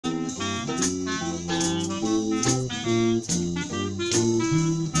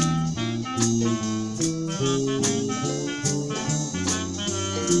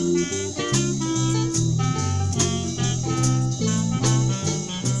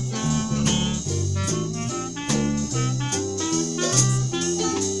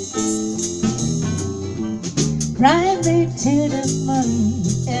to the moon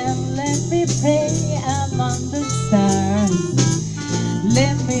and let me pray among the stars.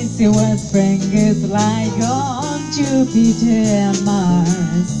 Let me see what spring is like on Jupiter and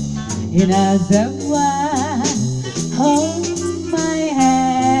Mars. In other words, hold my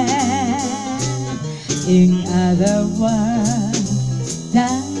hand. In other words,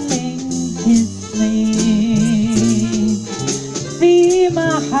 darling, kiss me. Fill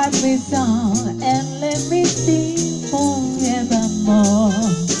my heart with song and let me sing forevermore.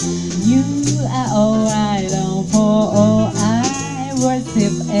 You are all I long for, all I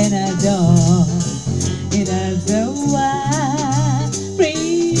worship and adore. In other words,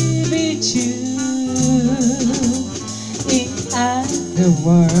 bring me true. In other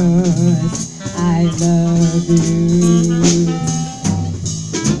words, I love you.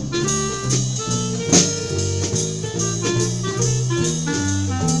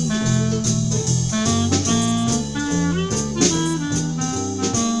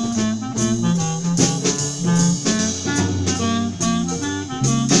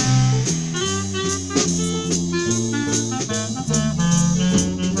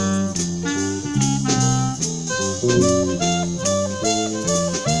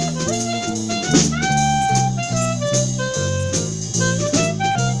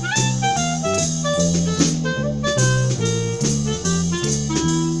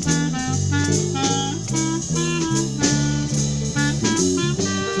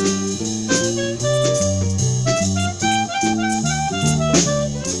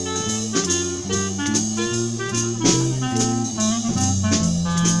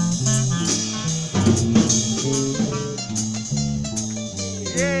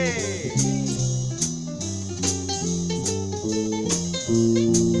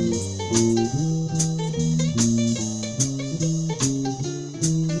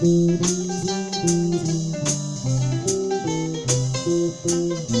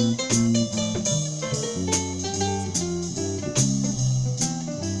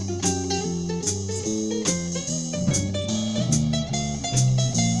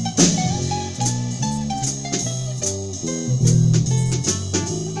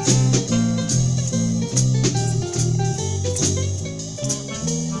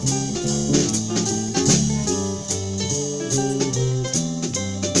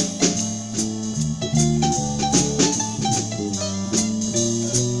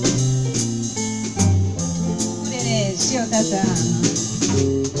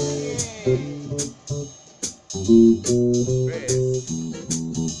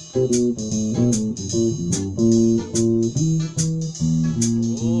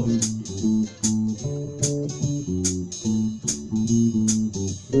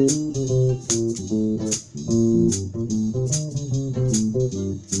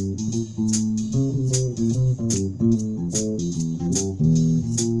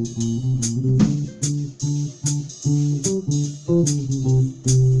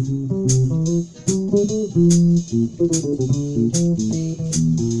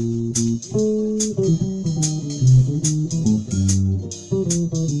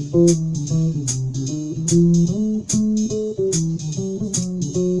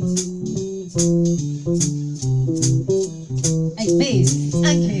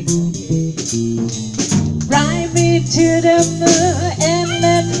 Ride me to the moon and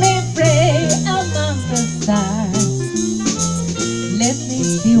let me pray among the stars. Let me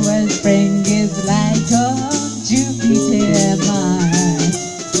see what spring is like on Jupiter and Mars.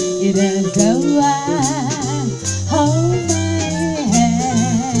 It is a while, hold my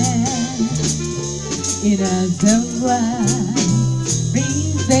hand. It is a while,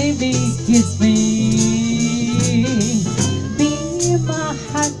 please baby kiss me. Be my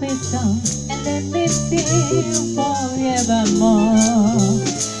heart with song and let me sing forevermore.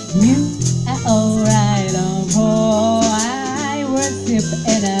 You are all I long for, I worship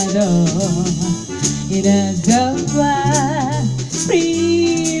and adore. In a world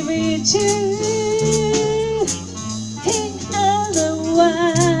free with you.